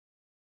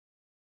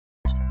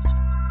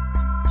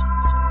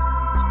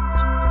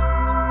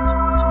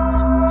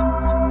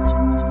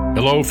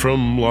Hello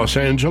from Los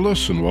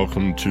Angeles, and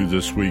welcome to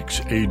this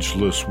week's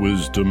Ageless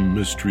Wisdom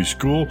Mystery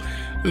School.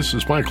 This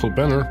is Michael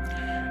Benner,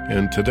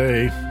 and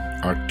today,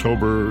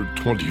 October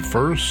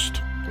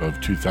 21st of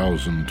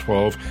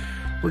 2012,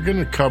 we're going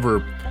to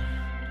cover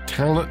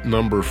talent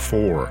number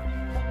 4.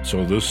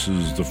 So this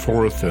is the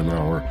fourth in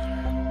our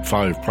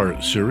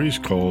 5-part series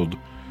called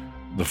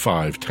The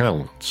 5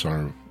 Talents,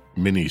 our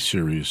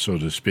mini-series, so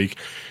to speak.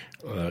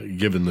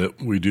 Given that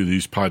we do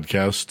these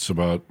podcasts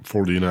about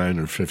 49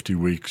 or 50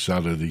 weeks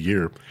out of the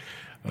year,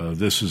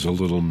 this is a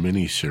little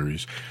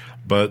mini-series.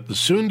 But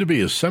soon to be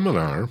a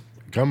seminar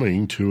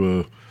coming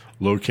to a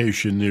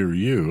location near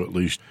you, at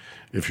least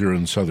if you're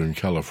in Southern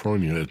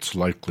California, it's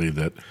likely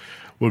that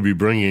we'll be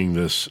bringing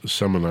this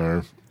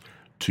seminar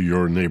to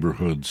your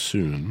neighborhood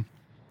soon.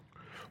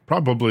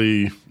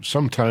 Probably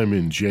sometime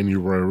in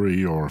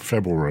January or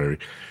February,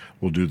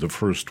 we'll do the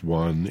first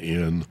one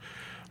in,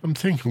 I'm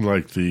thinking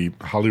like the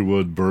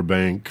Hollywood,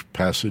 Burbank,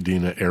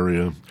 Pasadena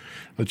area.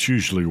 That's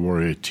usually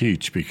where I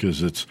teach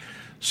because it's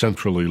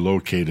centrally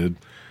located.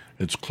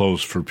 It's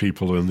close for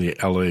people in the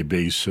LA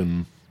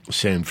Basin,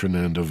 San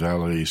Fernando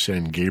Valley,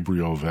 San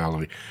Gabriel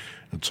Valley.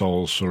 It's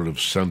all sort of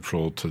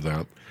central to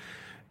that.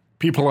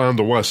 People on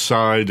the west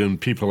side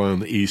and people on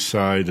the east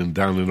side and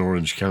down in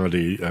Orange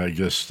County, I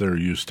guess they're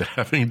used to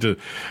having to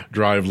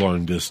drive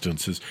long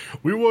distances.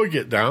 We will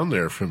get down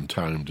there from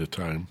time to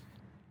time.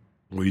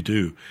 We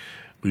do.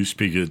 We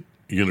speak at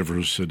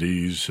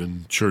universities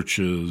and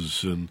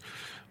churches and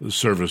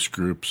service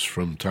groups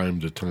from time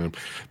to time.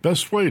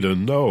 Best way to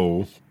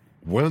know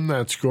when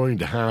that's going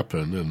to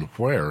happen and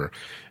where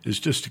is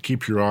just to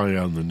keep your eye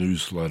on the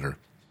newsletter.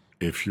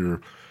 If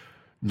you're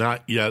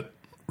not yet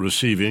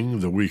receiving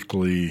the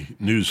weekly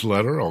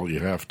newsletter, all you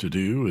have to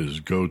do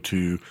is go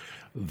to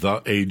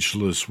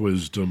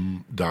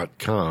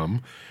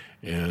theagelesswisdom.com,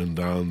 and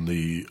on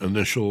the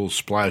initial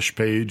splash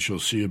page, you'll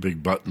see a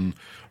big button,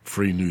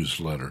 free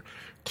newsletter.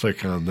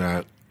 Click on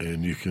that,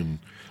 and you can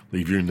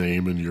leave your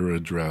name and your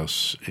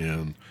address,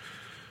 and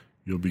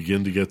you'll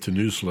begin to get the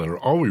newsletter.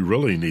 All we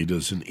really need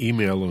is an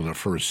email and a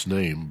first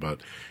name, but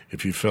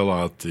if you fill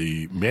out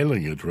the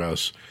mailing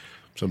address,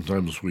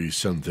 sometimes we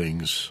send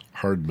things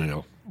hard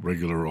mail,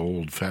 regular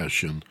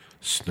old-fashioned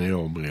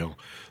snail mail.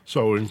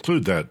 So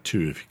include that,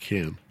 too, if you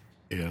can.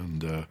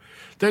 And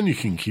then you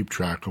can keep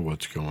track of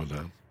what's going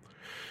on.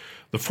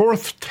 The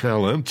fourth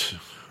talent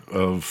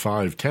of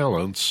 5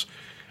 talents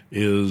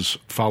is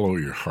follow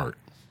your heart.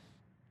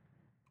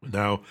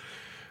 Now,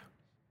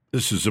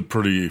 this is a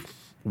pretty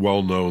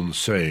well-known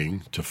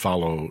saying, to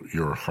follow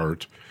your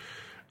heart.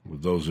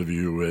 With those of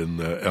you in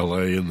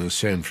L.A. and the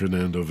San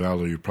Fernando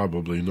Valley, you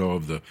probably know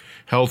of the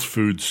health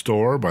food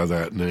store by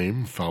that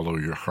name, Follow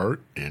Your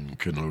Heart, in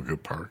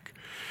Canoga Park.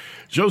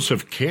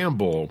 Joseph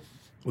Campbell,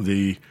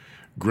 the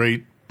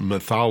great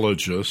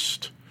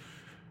mythologist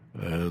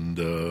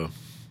and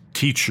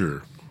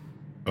teacher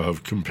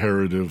of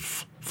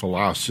comparative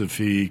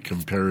philosophy,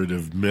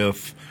 comparative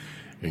myth,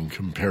 and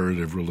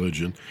comparative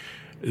religion,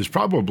 is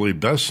probably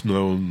best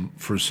known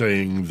for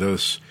saying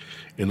this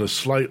in a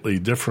slightly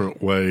different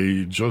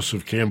way.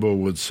 Joseph Campbell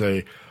would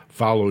say,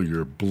 follow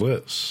your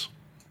bliss.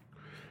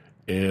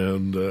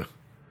 And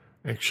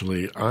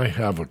actually, I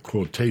have a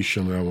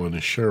quotation I want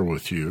to share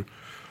with you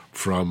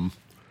from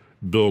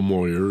Bill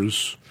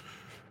Moyers.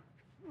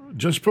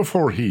 Just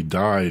before he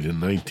died in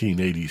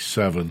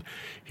 1987,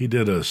 he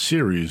did a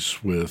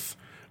series with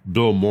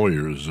Bill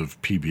Moyers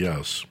of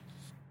PBS.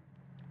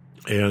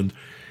 And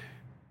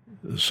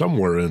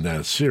somewhere in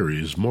that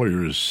series,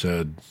 Moyers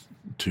said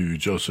to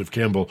Joseph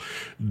Campbell,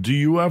 do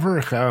you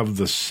ever have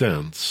the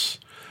sense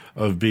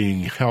of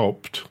being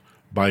helped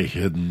by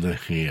hidden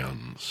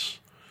hands?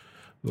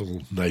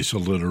 Little nice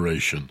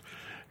alliteration,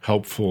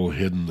 helpful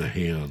hidden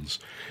hands.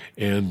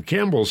 And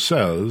Campbell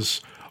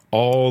says,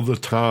 all the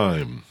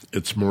time,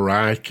 it's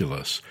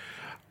miraculous.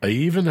 I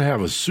even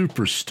have a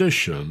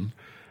superstition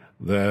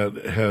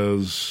that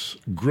has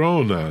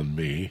grown on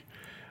me.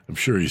 I'm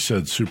sure he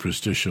said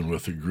superstition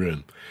with a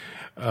grin.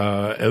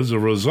 As a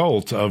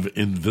result of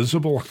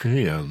invisible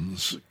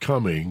hands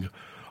coming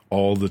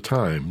all the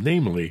time.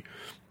 Namely,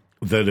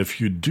 that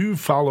if you do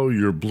follow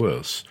your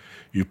bliss,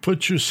 you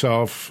put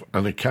yourself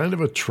on a kind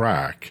of a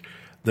track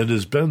that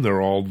has been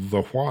there all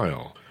the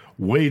while,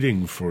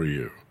 waiting for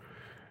you.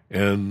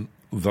 And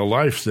the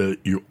life that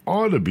you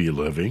ought to be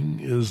living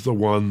is the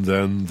one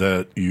then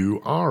that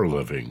you are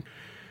living.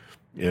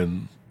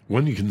 And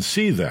when you can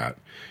see that,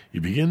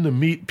 you begin to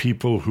meet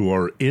people who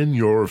are in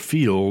your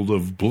field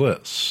of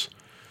bliss.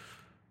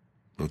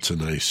 That's a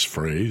nice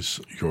phrase,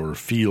 your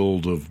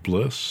field of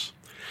bliss.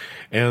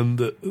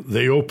 And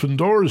they open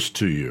doors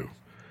to you.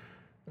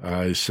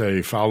 I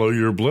say, follow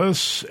your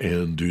bliss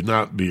and do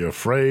not be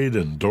afraid,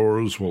 and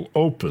doors will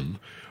open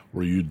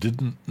where you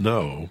didn't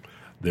know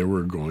they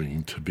were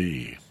going to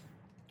be.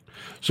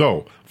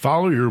 So,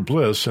 follow your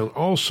bliss and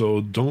also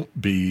don't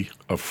be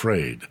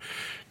afraid.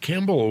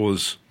 Campbell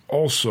was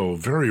also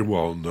very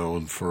well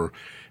known for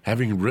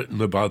having written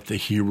about the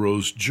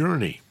hero's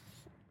journey.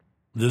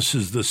 This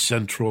is the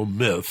central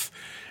myth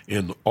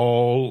in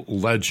all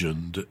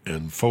legend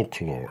and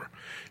folklore.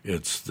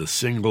 It's the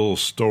single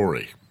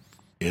story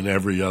in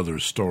every other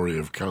story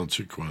of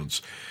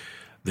consequence.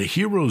 The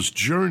hero's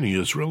journey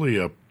is really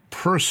a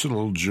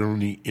personal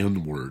journey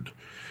inward.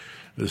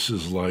 This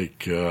is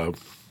like in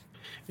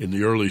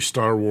the early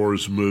Star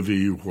Wars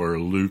movie where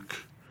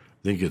Luke,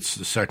 I think it's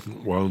the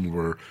second one,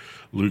 where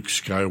Luke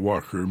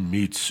Skywalker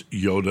meets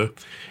Yoda,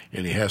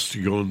 and he has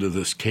to go into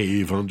this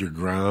cave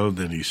underground,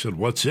 and he said,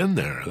 "What's in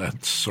there?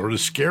 That's sort of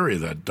scary,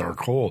 that dark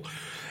hole."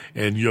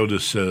 And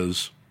Yoda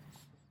says,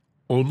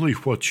 "Only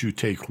what you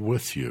take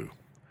with you."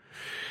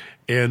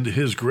 And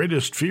his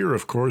greatest fear,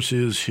 of course,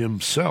 is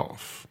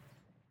himself.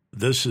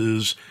 This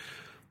is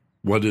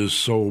what is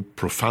so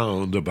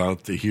profound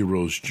about the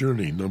hero's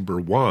journey. Number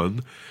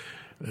one,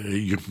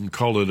 you can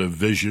call it a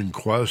vision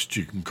quest,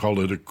 you can call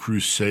it a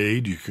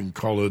crusade, you can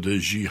call it a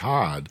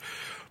jihad.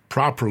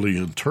 Properly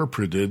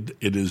interpreted,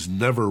 it is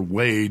never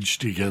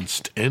waged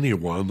against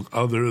anyone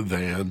other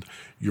than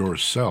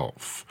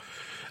yourself.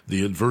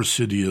 The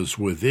adversity is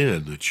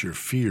within. It's your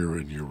fear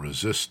and your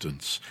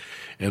resistance.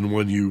 And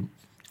when you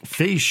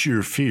face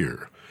your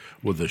fear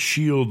with a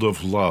shield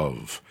of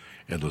love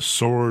and a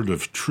sword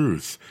of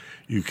truth,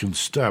 you can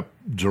step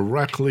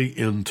directly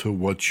into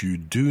what you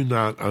do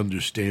not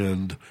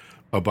understand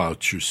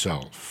about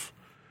yourself.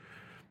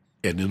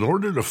 And in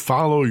order to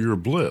follow your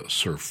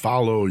bliss or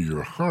follow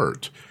your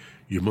heart,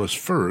 you must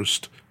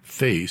first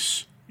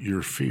face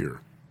your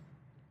fear.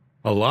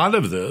 A lot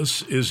of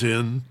this is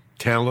in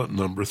talent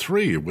number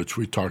 3, which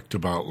we talked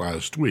about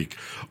last week,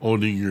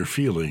 owning your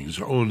feelings,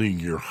 owning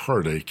your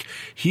heartache,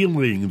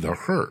 healing the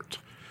hurt,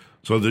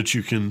 so that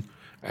you can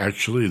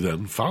actually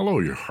then follow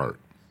your heart.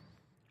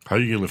 How are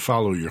you going to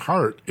follow your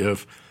heart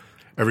if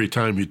every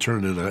time you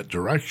turn in that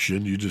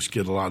direction, you just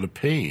get a lot of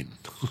pain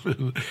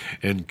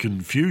and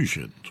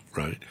confusion,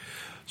 right?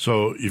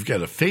 So you've got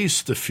to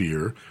face the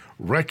fear,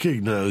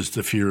 recognize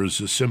the fear as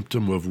a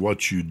symptom of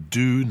what you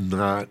do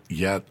not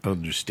yet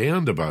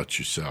understand about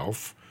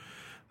yourself.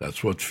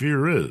 That's what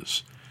fear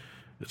is.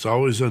 It's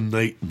always a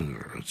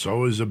nightmare. It's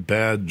always a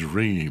bad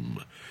dream.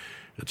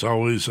 It's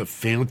always a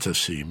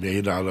fantasy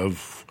made out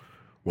of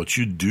what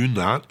you do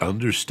not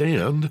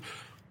understand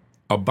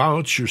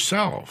about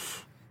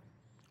yourself.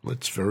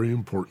 That's very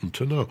important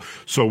to know.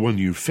 So when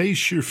you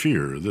face your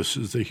fear, this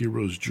is the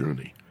hero's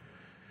journey,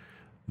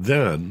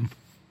 then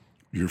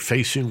you're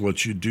facing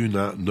what you do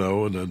not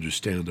know and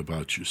understand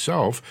about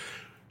yourself.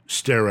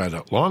 Stare at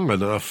it long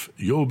enough,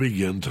 you'll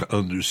begin to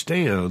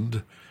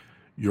understand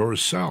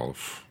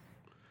yourself.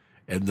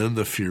 And then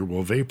the fear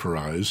will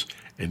vaporize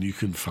and you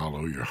can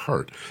follow your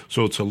heart.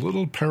 So it's a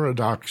little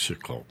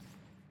paradoxical,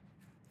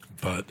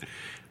 but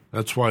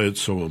that's why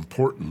it's so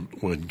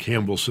important when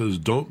Campbell says,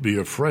 don't be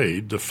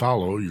afraid to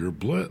follow your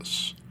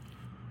bliss.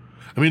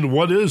 I mean,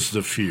 what is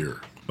the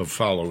fear of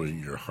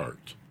following your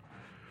heart?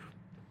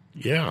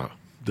 Yeah,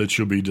 that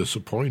you'll be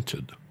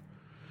disappointed.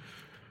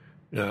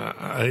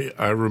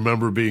 I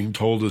remember being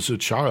told as a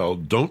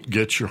child, don't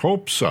get your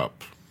hopes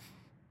up.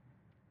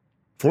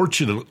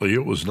 Fortunately,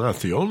 it was not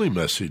the only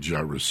message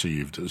I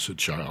received as a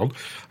child.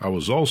 I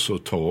was also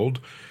told,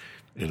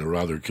 in a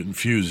rather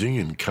confusing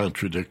and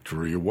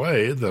contradictory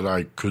way, that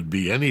I could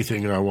be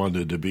anything I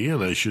wanted to be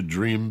and I should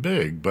dream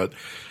big. But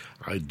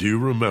I do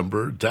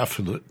remember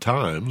definite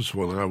times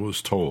when I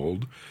was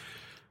told,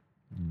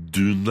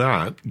 do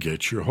not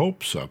get your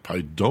hopes up.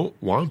 I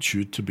don't want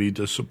you to be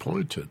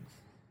disappointed.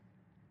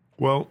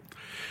 Well,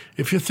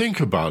 if you think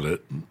about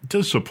it,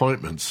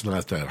 disappointment's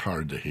not that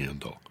hard to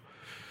handle.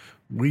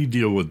 We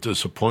deal with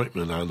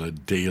disappointment on a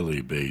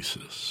daily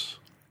basis,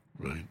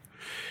 right?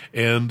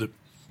 And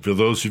for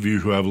those of you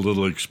who have a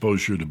little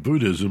exposure to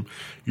Buddhism,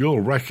 you'll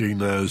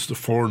recognize the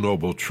Four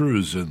Noble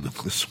Truths in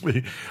this.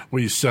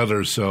 We set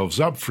ourselves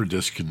up for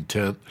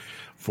discontent,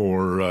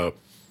 for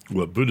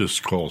what Buddhists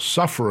call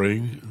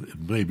suffering.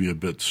 It may be a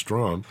bit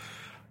strong,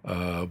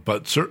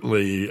 but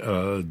certainly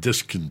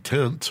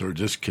discontent or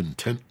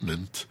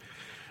discontentment,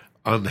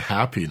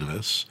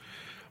 unhappiness,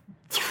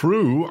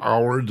 through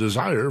our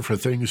desire for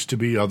things to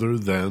be other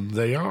than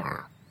they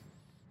are,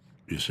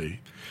 you see.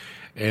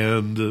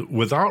 And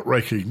without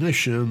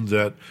recognition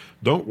that,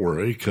 don't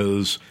worry,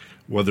 because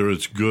whether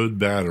it's good,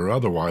 bad, or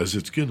otherwise,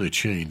 it's going to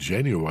change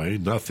anyway.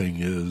 Nothing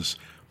is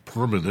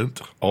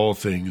permanent. All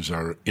things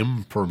are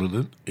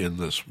impermanent in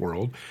this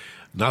world.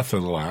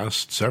 Nothing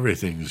lasts.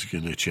 Everything's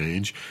going to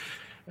change.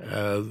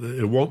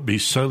 It won't be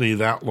sunny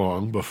that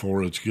long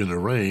before it's going to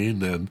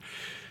rain, and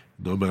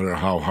no matter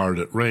how hard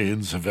it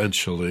rains,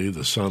 eventually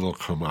the sun will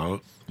come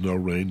out. No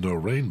rain, no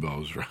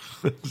rainbows.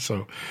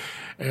 So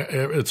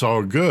it's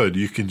all good.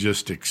 You can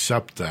just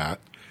accept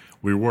that.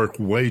 We work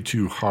way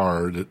too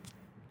hard at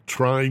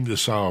trying to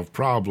solve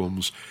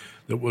problems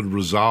that would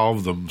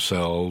resolve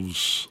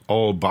themselves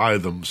all by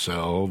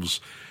themselves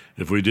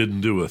if we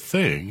didn't do a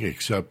thing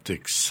except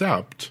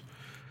accept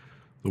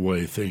the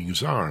way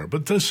things are.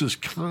 But this is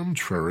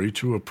contrary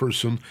to a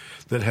person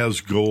that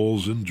has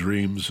goals and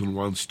dreams and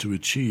wants to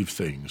achieve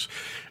things.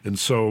 And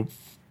so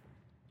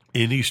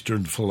in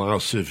Eastern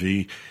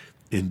philosophy,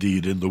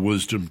 indeed in the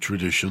wisdom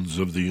traditions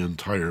of the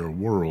entire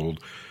world,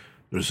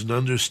 there's an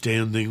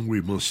understanding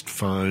we must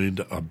find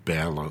a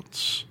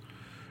balance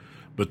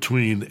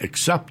between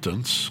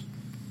acceptance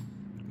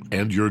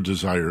and your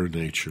desired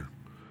nature.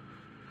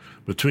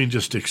 Between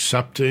just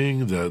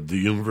accepting that the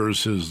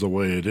universe is the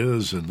way it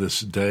is and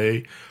this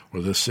day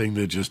or this thing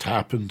that just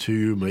happened to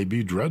you may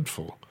be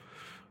dreadful,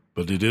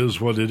 but it is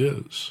what it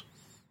is,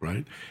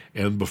 right?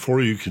 And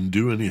before you can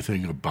do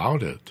anything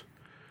about it,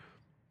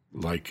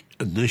 like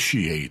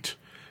initiate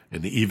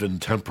an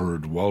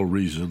even-tempered,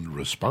 well-reasoned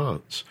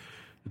response,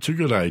 it's a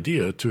good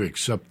idea to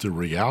accept the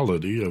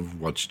reality of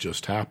what's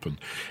just happened.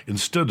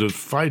 Instead of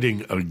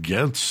fighting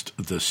against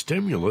the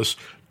stimulus,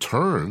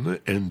 turn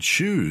and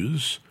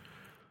choose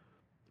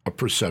a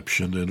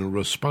perception and a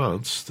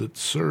response that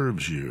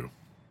serves you.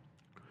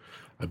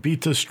 I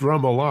beat this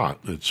drum a lot.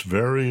 It's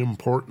very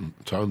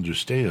important to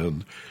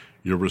understand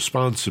your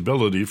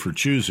responsibility for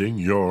choosing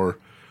your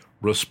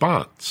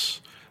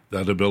response.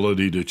 That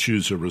ability to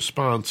choose a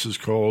response is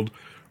called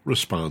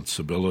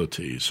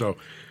responsibility. So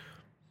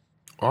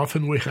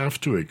often we have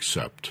to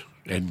accept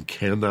and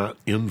cannot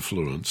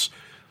influence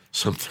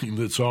something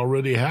that's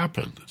already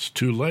happened. It's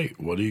too late.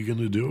 What are you going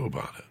to do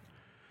about it?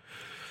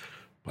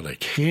 But I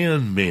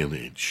can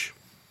manage.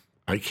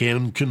 I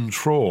can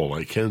control.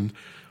 I can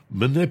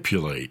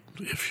manipulate,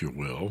 if you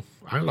will.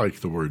 I like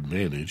the word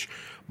manage,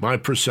 my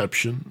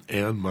perception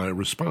and my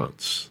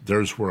response.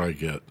 There's where I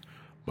get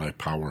my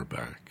power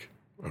back.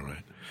 All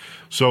right.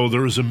 So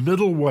there is a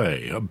middle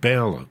way, a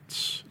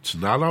balance. It's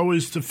not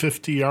always the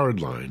 50-yard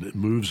line. It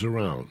moves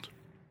around.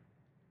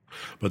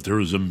 But there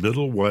is a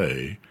middle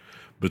way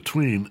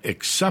between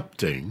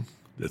accepting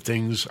that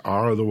things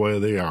are the way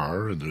they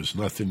are and there's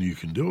nothing you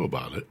can do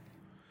about it,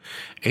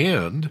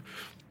 and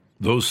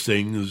those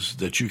things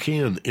that you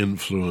can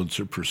influence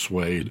or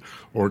persuade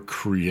or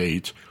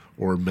create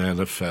or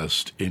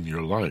manifest in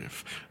your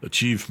life.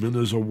 Achievement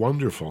is a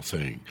wonderful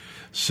thing.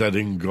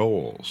 Setting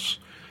goals,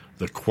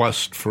 the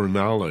quest for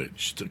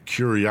knowledge, the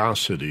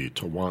curiosity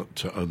to want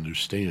to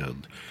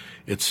understand.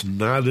 It's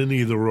not an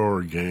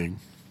either-or, gang.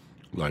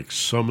 Like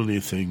so many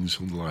things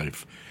in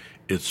life,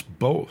 it's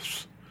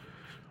both.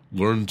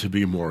 Learn to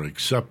be more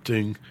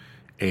accepting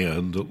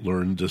and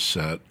learn to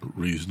set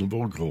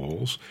reasonable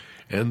goals.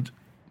 And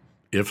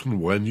if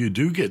and when you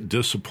do get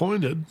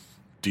disappointed,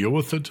 deal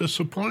with the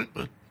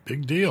disappointment.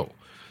 Big deal.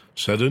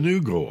 Set a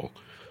new goal.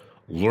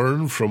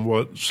 Learn from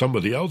what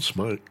somebody else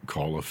might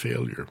call a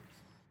failure.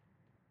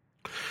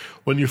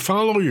 When you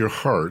follow your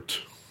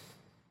heart,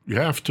 you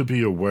have to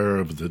be aware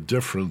of the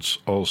difference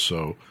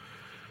also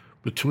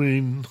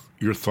between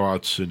your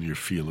thoughts and your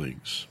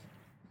feelings.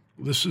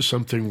 This is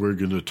something we're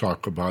going to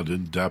talk about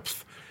in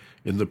depth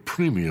in the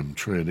premium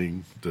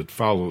training that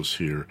follows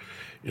here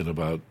in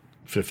about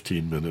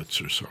 15 minutes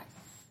or so,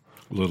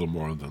 a little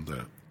more than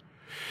that.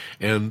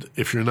 And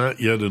if you're not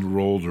yet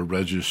enrolled or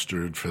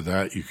registered for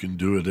that, you can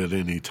do it at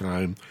any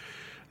time.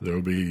 There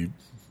will be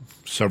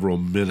several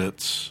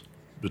minutes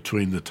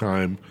between the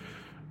time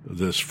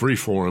this free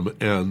forum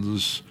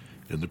ends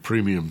and the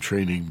premium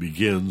training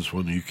begins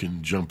when you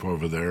can jump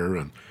over there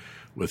and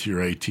with your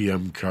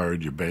ATM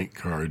card, your bank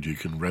card, you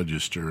can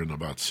register in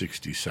about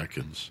 60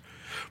 seconds.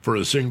 For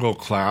a single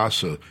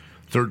class, a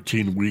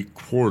 13-week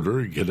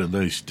quarter, you get a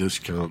nice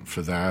discount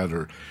for that,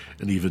 or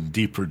an even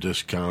deeper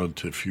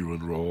discount if you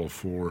enroll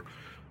for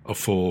a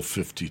full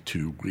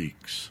 52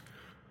 weeks.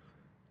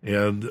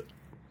 And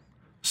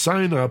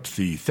sign up.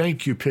 The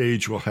thank you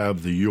page will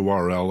have the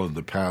URL and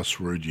the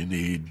password you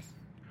need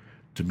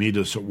to meet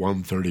us at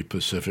 1:30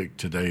 Pacific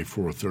today,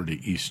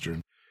 4:30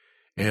 Eastern.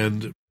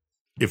 And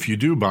if you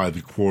do buy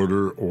the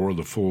quarter or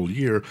the full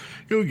year,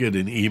 you'll get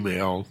an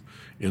email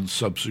in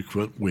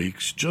subsequent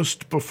weeks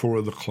just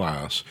before the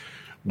class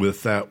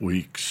with that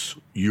week's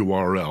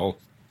URL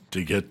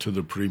to get to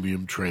the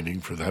premium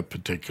training for that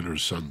particular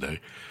Sunday,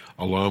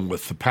 along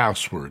with the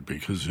password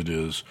because it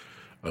is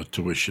a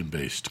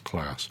tuition-based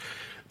class.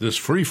 This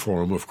free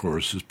forum, of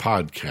course, is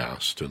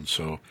podcast, and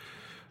so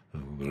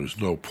there's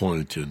no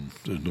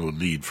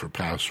need for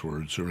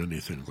passwords or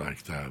anything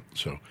like that.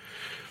 So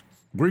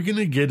we're going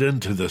to get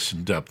into this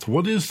in depth.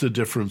 What is the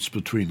difference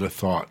between a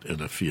thought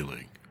and a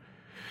feeling?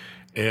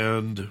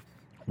 And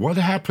what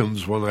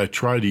happens when I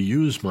try to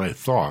use my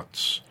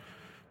thoughts?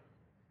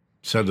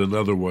 Said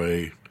another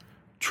way,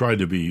 try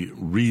to be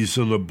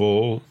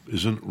reasonable.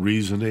 Isn't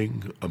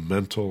reasoning a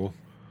mental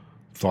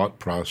thought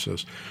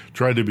process?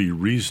 Try to be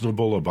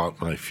reasonable about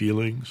my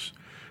feelings.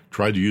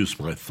 Try to use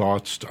my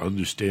thoughts to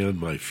understand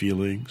my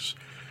feelings.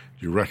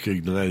 You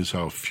recognize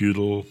how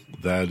futile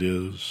that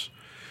is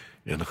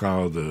and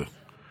how the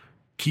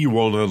key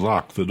won't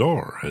unlock the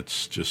door.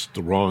 It's just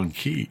the wrong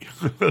key.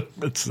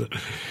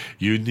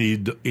 You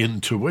need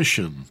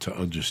intuition to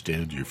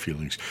understand your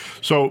feelings.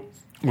 So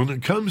when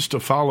it comes to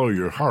follow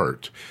your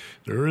heart,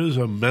 there is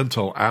a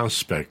mental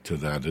aspect to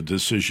that, a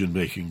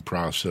decision-making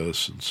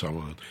process and so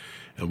on.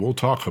 And we'll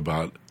talk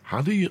about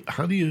how do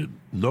you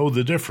know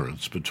the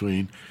difference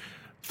between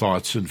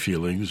thoughts and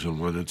feelings, and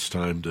when it's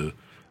time to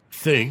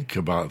think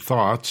about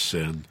thoughts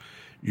and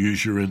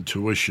use your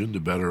intuition to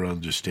better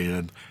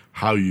understand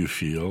how you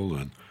feel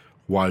and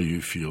why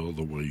you feel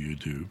the way you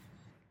do.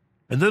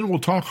 And then we'll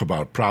talk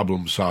about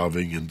problem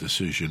solving and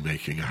decision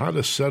making, how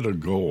to set a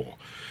goal,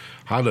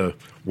 how to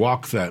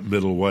walk that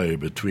middle way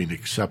between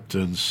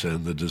acceptance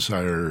and the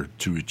desire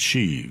to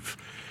achieve,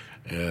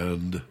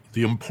 and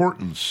the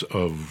importance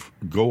of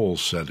goal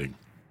setting.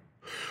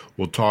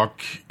 We'll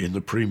talk in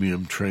the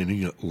premium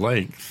training at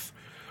length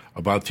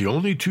about the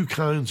only two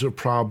kinds of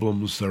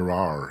problems there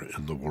are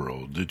in the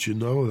world. Did you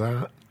know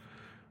that?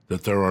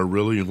 That there are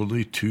really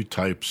only two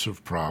types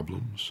of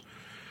problems?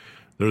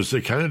 There's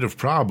the kind of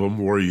problem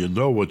where you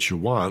know what you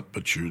want,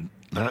 but you're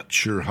not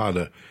sure how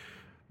to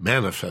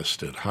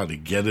manifest it, how to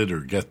get it or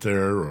get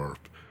there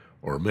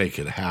or make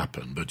it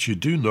happen, but you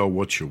do know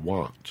what you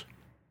want.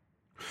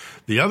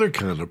 The other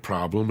kind of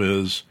problem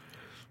is,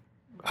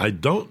 I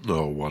don't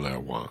know what I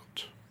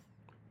want.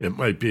 It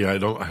might be I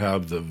don't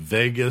have the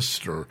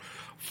vaguest or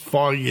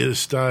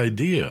foggiest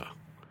idea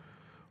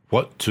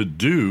what to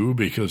do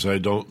because I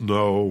don't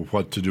know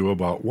what to do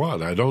about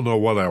what. I don't know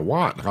what I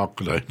want. How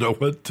could I know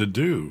what to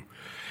do?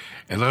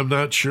 And I'm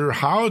not sure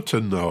how to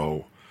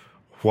know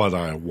what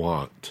I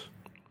want,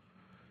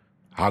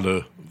 how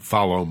to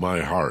follow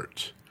my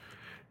heart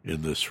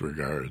in this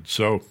regard.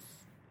 So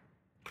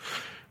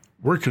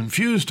we're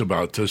confused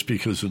about this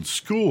because in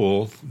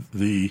school,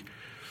 the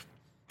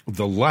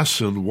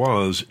lesson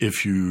was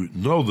if you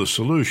know the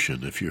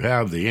solution, if you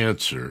have the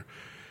answer,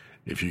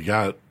 if you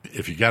got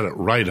it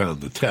right on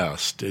the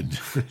test and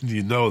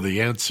you know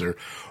the answer,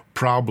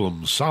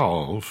 problem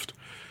solved,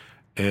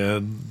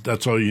 and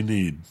that's all you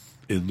need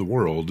in the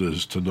world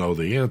is to know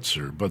the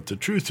answer. But the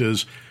truth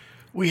is,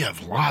 we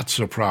have lots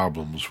of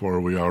problems where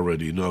we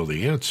already know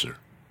the answer.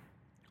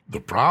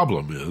 The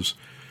problem is,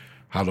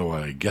 how do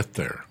I get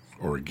there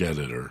or get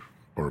it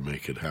or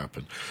make it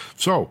happen?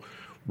 So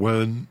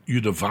when you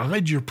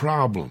divide your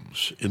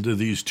problems into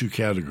these two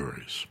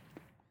categories,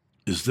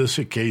 is this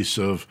a case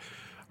of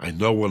I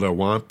know what I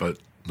want but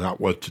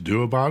not what to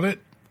do about it?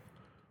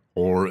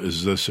 Or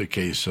is this a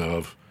case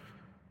of,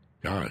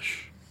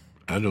 gosh,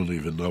 I don't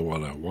even know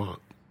what I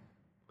want?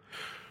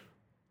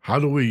 How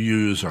do we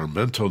use our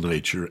mental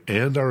nature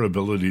and our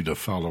ability to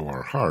follow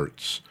our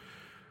hearts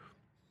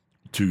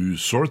to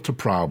sort the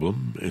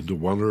problem into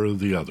one or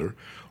the other?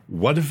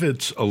 What if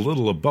it's a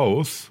little of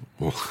both?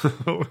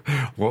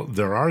 Well,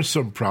 there are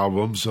some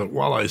problems that,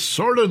 well, I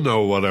sort of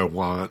know what I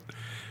want,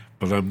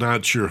 but I'm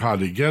not sure how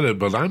to get it,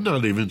 but I'm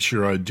not even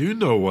sure I do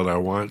know what I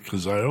want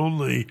because I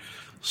only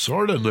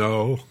sort of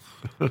know.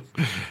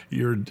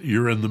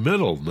 You're in the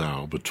middle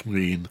now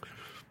between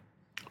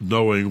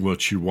knowing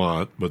what you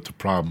want, but the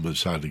problem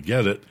is how to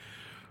get it,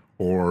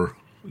 or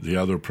the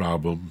other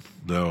problem,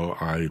 no,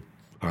 I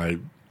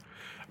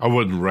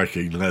wouldn't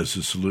recognize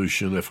the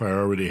solution if I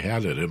already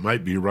had it. It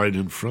might be right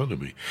in front of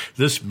me.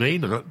 This may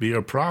not be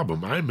a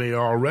problem. I may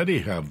already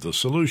have the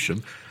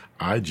solution.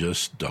 I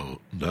just don't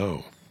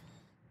know.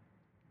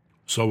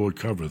 So we'll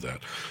cover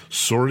that.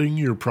 Sorting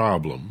your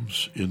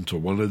problems into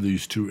one of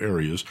these two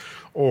areas,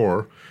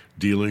 or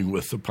dealing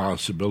with the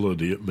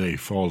possibility it may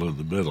fall in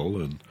the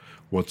middle, and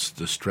what's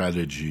the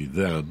strategy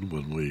then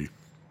when we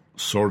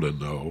sort of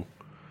know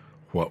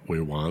what we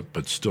want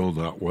but still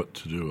not what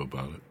to do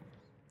about it?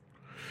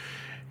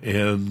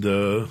 And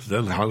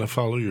then how to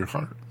follow your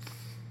heart,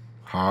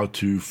 how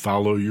to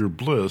follow your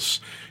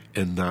bliss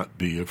and not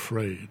be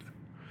afraid,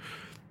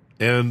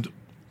 and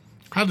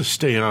how to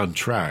stay on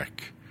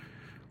track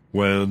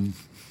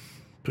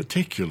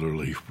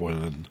particularly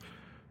when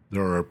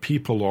there are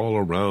people all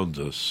around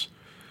us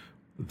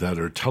that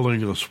are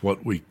telling us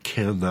what we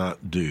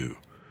cannot do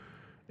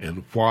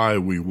and why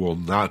we will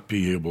not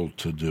be able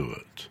to do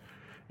it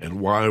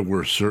and why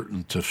we're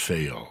certain to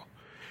fail.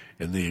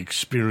 And the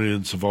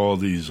experience of all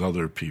these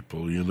other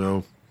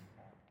people,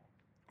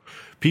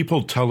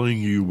 people telling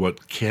you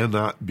what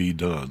cannot be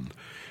done,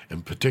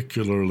 and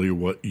particularly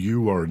what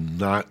you are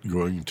not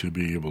going to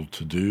be able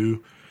to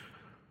do.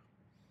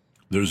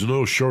 There's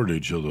no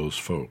shortage of those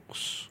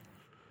folks.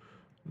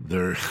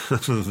 There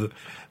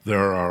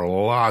are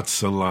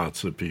lots and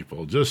lots of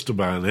people, just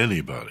about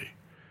anybody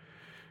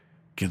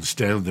can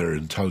stand there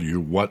and tell you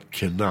what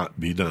cannot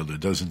be done. It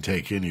doesn't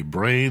take any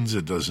brains,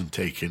 it doesn't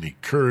take any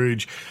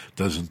courage, it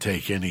doesn't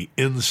take any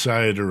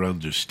insight or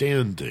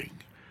understanding.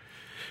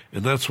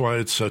 And that's why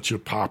it's such a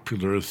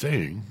popular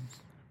thing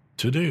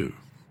to do,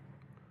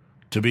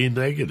 to be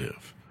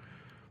negative,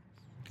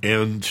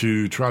 and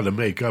to try to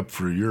make up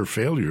for your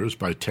failures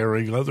by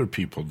tearing other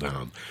people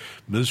down.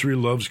 Misery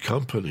loves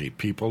company.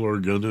 People are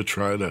going to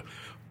try to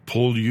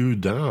pull you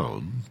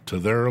down to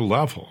their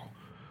level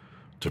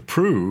to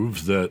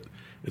prove that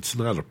it's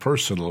not a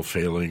personal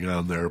failing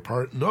on their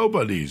part.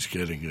 Nobody's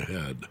getting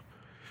ahead.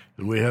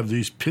 And we have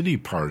these pity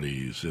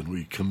parties, and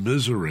we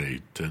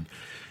commiserate, and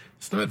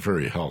it's not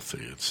very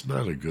healthy. It's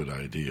not a good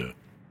idea.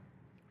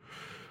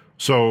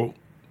 So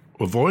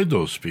avoid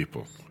those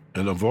people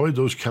and avoid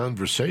those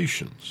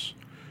conversations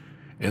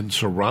and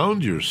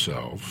surround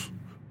yourself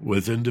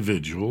with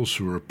individuals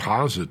who are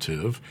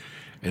positive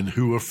and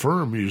who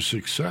affirm your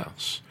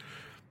success,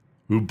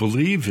 who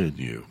believe in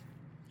you,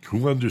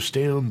 who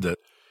understand that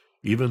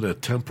Even a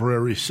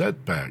temporary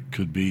setback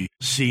could be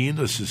seen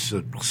as a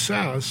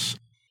success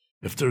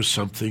if there's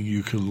something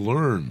you can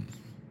learn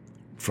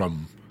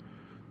from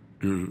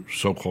your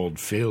so-called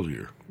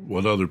failure.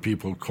 What other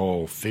people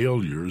call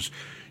failures,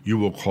 you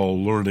will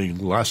call learning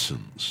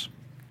lessons.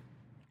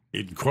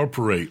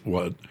 Incorporate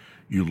what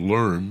you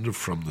learned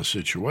from the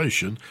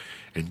situation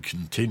and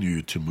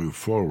continue to move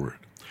forward.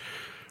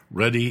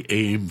 Ready,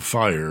 aim,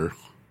 fire.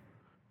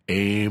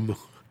 Aim,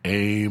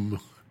 aim,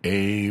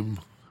 aim,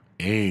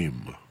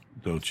 aim.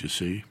 Don't you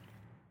see?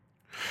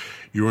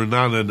 You are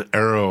not an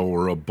arrow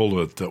or a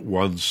bullet that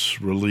once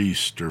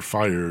released or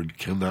fired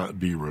cannot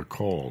be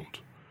recalled.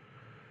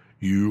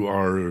 You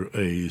are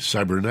a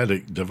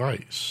cybernetic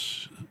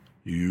device.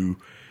 You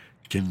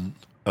can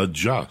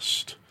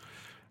adjust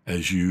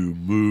as you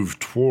move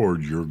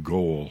toward your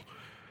goal,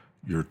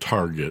 your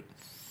target,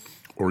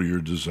 or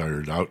your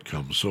desired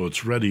outcome. So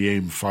it's ready,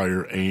 aim,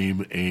 fire,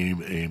 aim,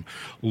 aim, aim.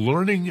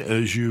 Learning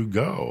as you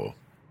go,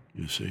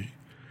 you see.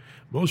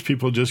 Most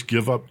people just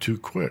give up too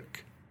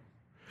quick.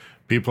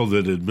 People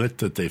that admit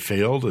that they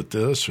failed at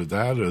this or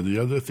that or the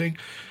other thing,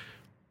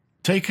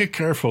 take a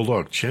careful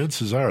look.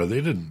 Chances are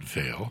they didn't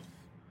fail.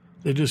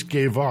 They just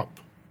gave up.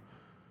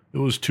 It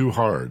was too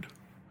hard.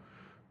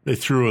 They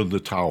threw in the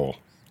towel.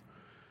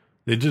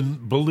 They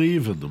didn't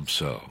believe in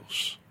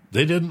themselves.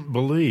 They didn't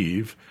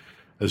believe,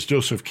 as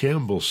Joseph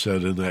Campbell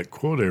said in that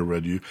quote I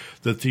read you,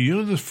 that the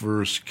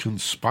universe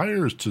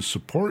conspires to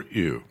support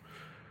you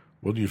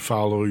when you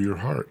follow your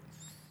heart.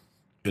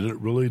 And it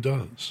really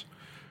does.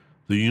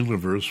 The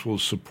universe will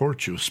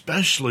support you,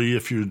 especially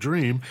if your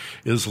dream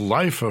is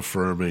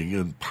life-affirming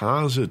and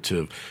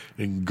positive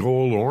and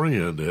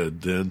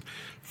goal-oriented and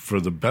for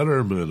the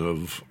betterment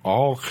of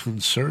all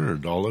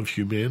concerned, all of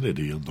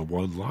humanity in the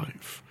one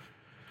life.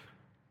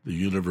 The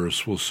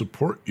universe will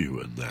support you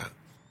in that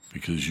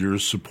because you're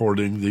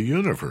supporting the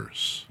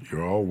universe.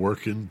 You're all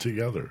working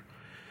together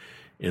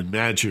in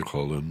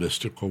magical and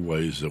mystical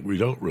ways that we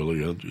don't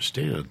really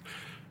understand,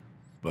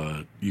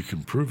 but you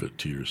can prove it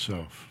to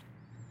yourself.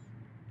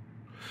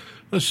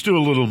 Let's do a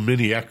little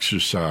mini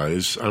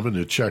exercise. I'm going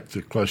to check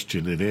the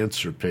question and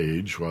answer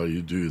page while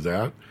you do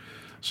that.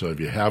 So if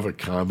you have a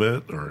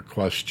comment or a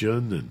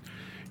question and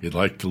you'd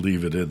like to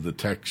leave it in the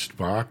text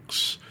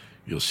box,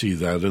 you'll see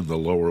that in the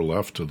lower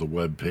left of the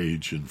web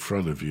page in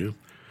front of you.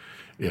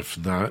 If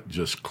not,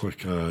 just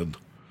click on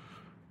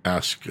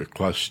Ask a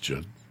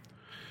Question.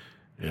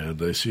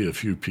 And I see a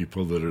few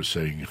people that are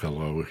saying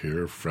hello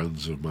here,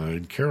 friends of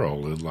mine.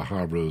 Carol in La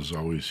Habra is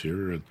always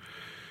here, and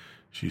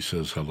she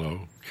says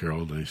hello.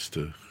 Carol, nice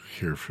to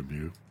hear from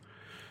you.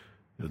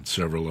 And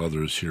several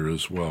others here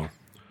as well.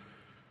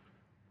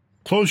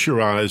 Close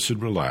your eyes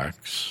and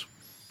relax.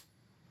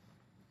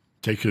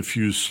 Take a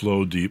few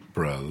slow, deep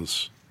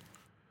breaths.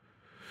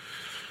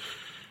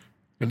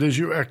 And as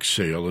you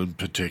exhale in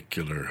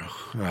particular,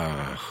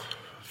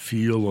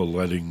 feel a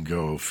letting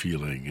go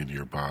feeling in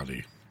your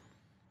body.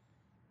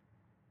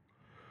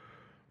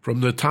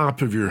 From the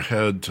top of your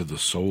head to the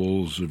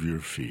soles of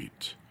your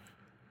feet,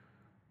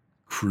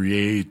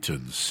 create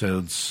and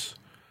sense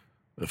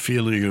a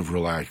feeling of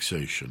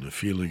relaxation, a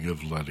feeling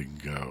of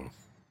letting go.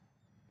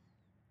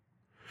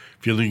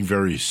 Feeling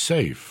very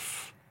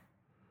safe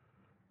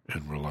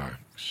and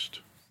relaxed.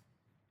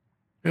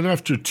 And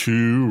after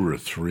 2 or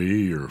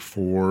 3 or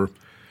 4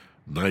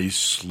 nice,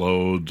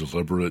 slow,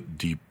 deliberate,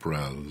 deep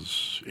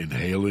breaths,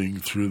 inhaling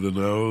through the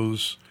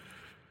nose,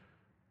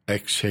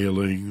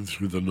 exhaling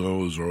through the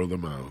nose or the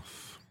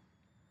mouth,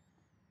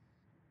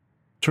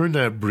 turn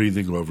that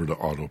breathing over to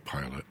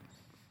autopilot.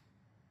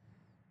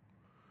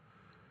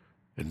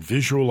 And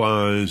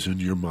visualize in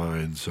your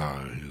mind's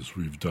eye, as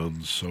we've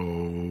done so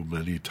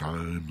many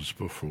times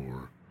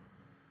before,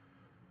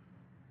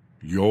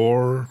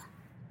 your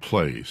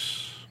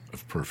place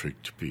of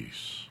perfect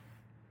peace,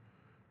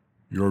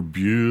 your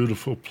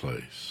beautiful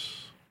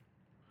place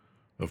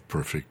of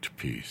perfect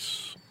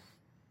peace,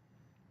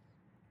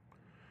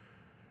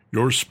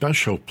 your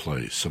special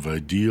place of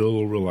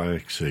ideal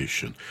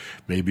relaxation.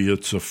 Maybe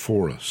it's a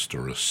forest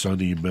or a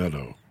sunny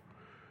meadow.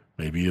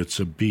 Maybe it's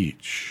a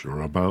beach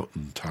or a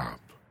mountaintop.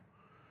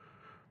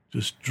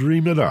 Just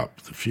dream it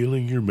up. The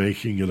feeling you're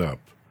making it up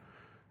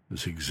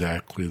is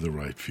exactly the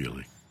right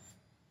feeling.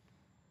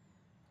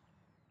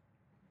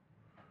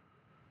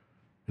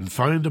 And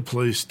find a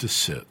place to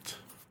sit,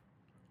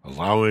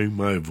 allowing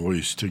my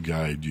voice to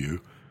guide you.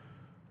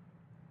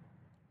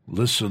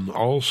 Listen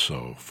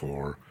also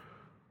for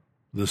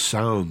the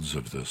sounds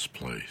of this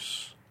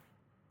place.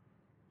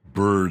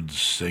 Birds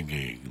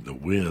singing, the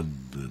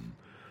wind, and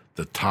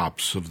the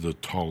tops of the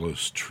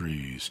tallest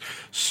trees.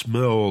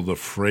 Smell the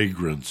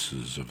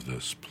fragrances of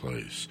this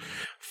place.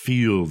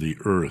 Feel the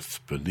earth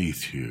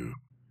beneath you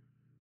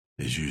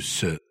as you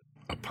sit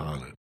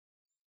upon it.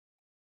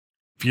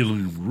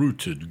 Feeling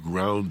rooted,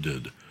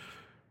 grounded,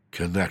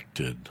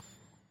 connected,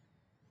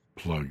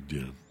 plugged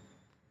in.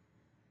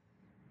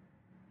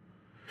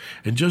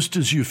 And just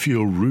as you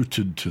feel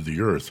rooted to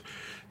the earth,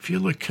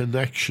 feel a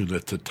connection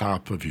at the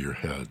top of your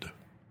head.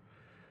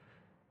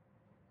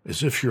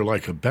 As if you're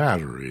like a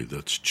battery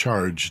that's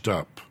charged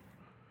up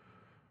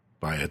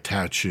by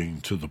attaching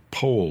to the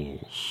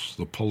poles,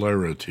 the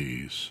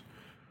polarities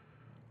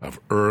of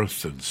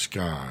earth and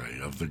sky,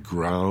 of the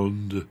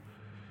ground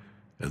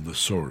and the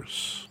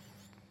source.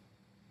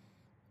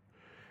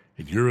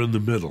 And you're in the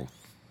middle,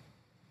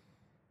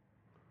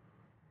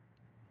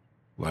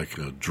 like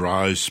a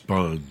dry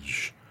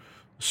sponge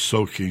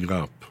soaking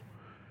up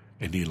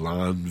an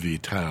elan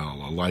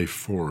vital, a life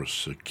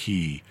force, a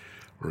ki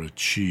or a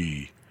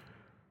chi,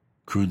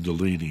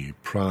 kundalini,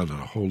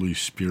 prana, Holy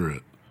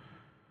Spirit.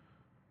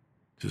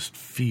 Just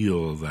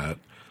feel that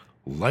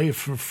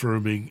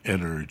life-affirming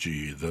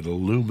energy that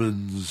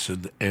illumines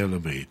and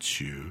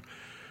animates you,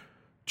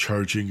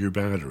 charging your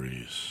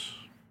batteries,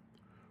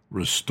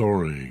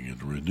 restoring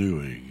and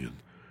renewing and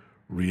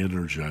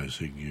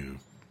re-energizing you.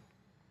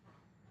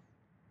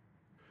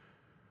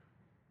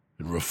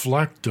 And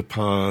reflect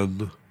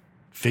upon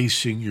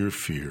facing your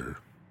fear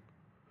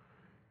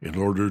in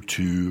order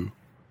to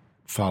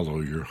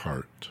follow your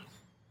heart.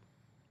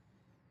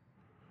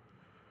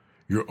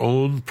 Your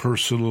own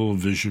personal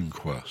vision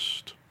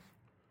quest,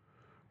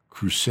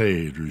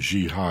 crusade or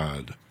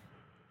jihad,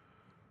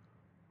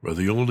 where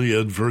the only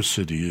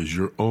adversity is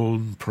your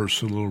own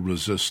personal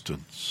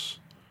resistance,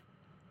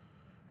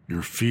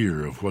 your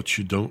fear of what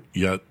you don't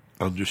yet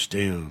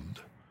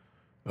understand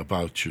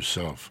about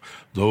yourself.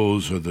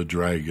 Those are the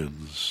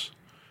dragons,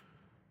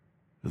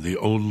 and the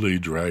only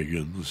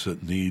dragons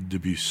that need to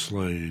be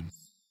slain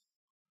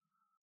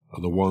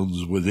are the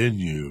ones within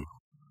you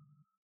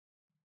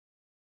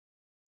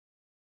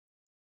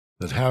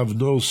that have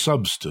no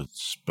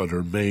substance but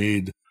are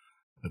made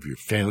of your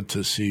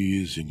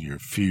fantasies and your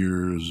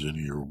fears and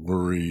your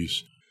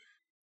worries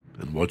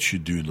and what you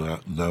do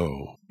not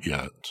know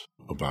yet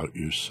about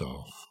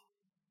yourself.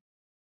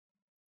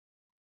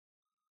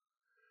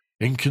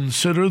 And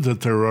consider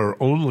that there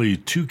are only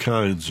two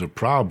kinds of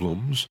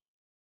problems.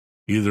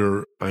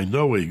 Either I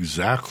know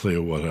exactly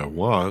what I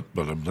want,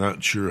 but I'm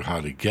not sure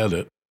how to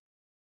get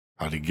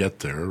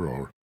there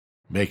or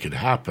make it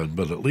happen,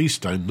 but at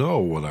least I know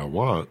what I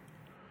want.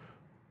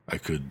 I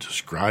could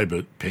describe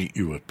it, paint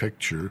you a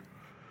picture,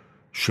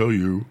 show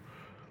you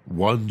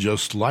one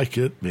just like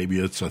it. Maybe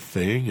it's a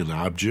thing, an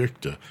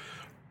object, a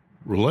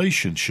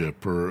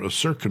relationship, or a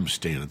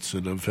circumstance,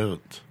 an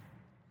event.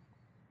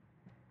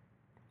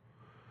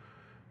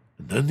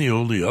 And then the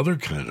only other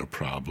kind of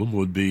problem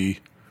would be,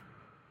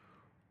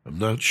 I'm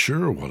not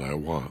sure what I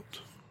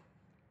want.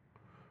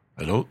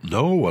 I don't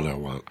know what I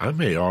want. I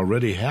may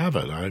already have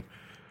it. I'm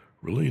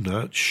really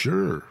not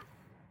sure.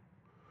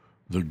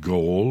 The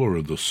goal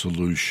or the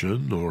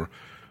solution or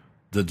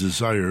the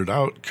desired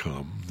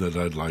outcome that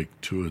I'd like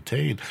to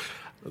attain.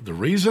 The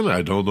reason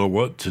I don't know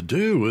what to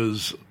do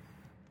is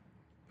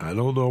I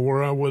don't know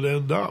where I would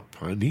end up.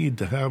 I need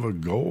to have a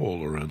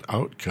goal or an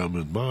outcome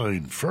in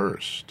mind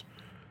first,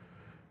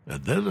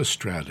 and then a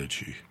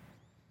strategy.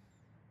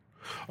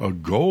 A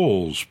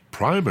goal's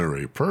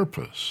primary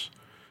purpose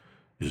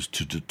is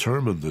to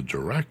determine the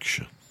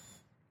direction.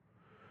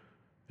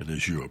 And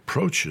as you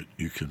approach it,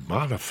 you can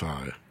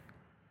modify,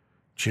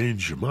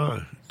 change your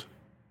mind,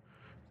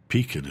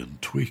 peak it and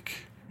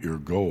tweak your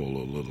goal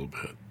a little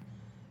bit.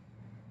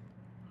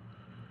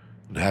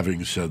 And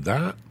having said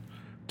that,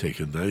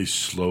 take a nice,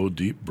 slow,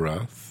 deep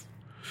breath.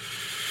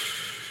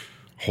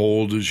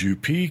 Hold as you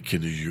peak,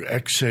 and as you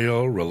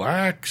exhale,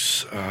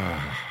 relax.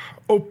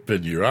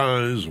 Open your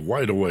eyes,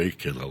 wide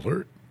awake and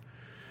alert,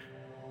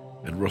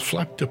 and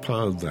reflect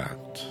upon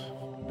that.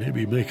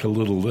 Maybe make a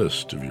little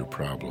list of your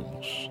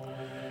problems.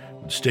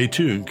 And stay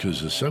tuned,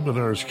 because the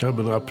seminar's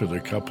coming up in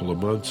a couple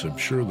of months. I'm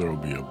sure there will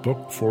be a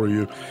book for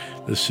you.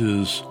 This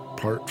is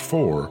part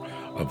 4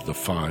 of the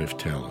 5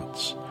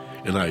 talents.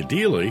 And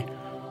ideally,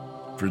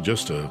 for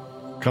just a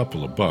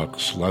couple of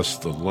bucks, less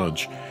than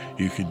lunch,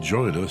 you can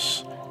join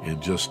us in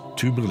just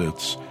 2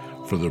 minutes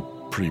for the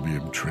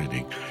premium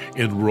training.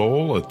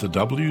 Enroll at the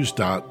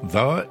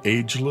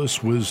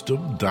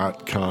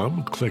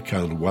www.theagelesswisdom.com. Click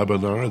on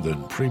webinar,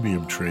 then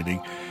premium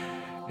training,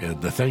 and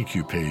the thank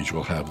you page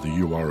will have the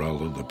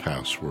URL and the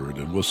password,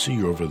 and we'll see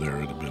you over there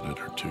in a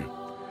minute or two.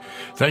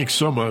 Thanks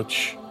so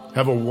much.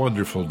 Have a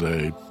wonderful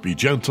day. Be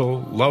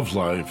gentle, love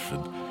life,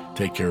 and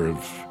take care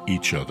of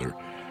each other.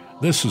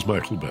 This is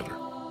Michael Benner.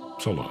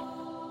 So long.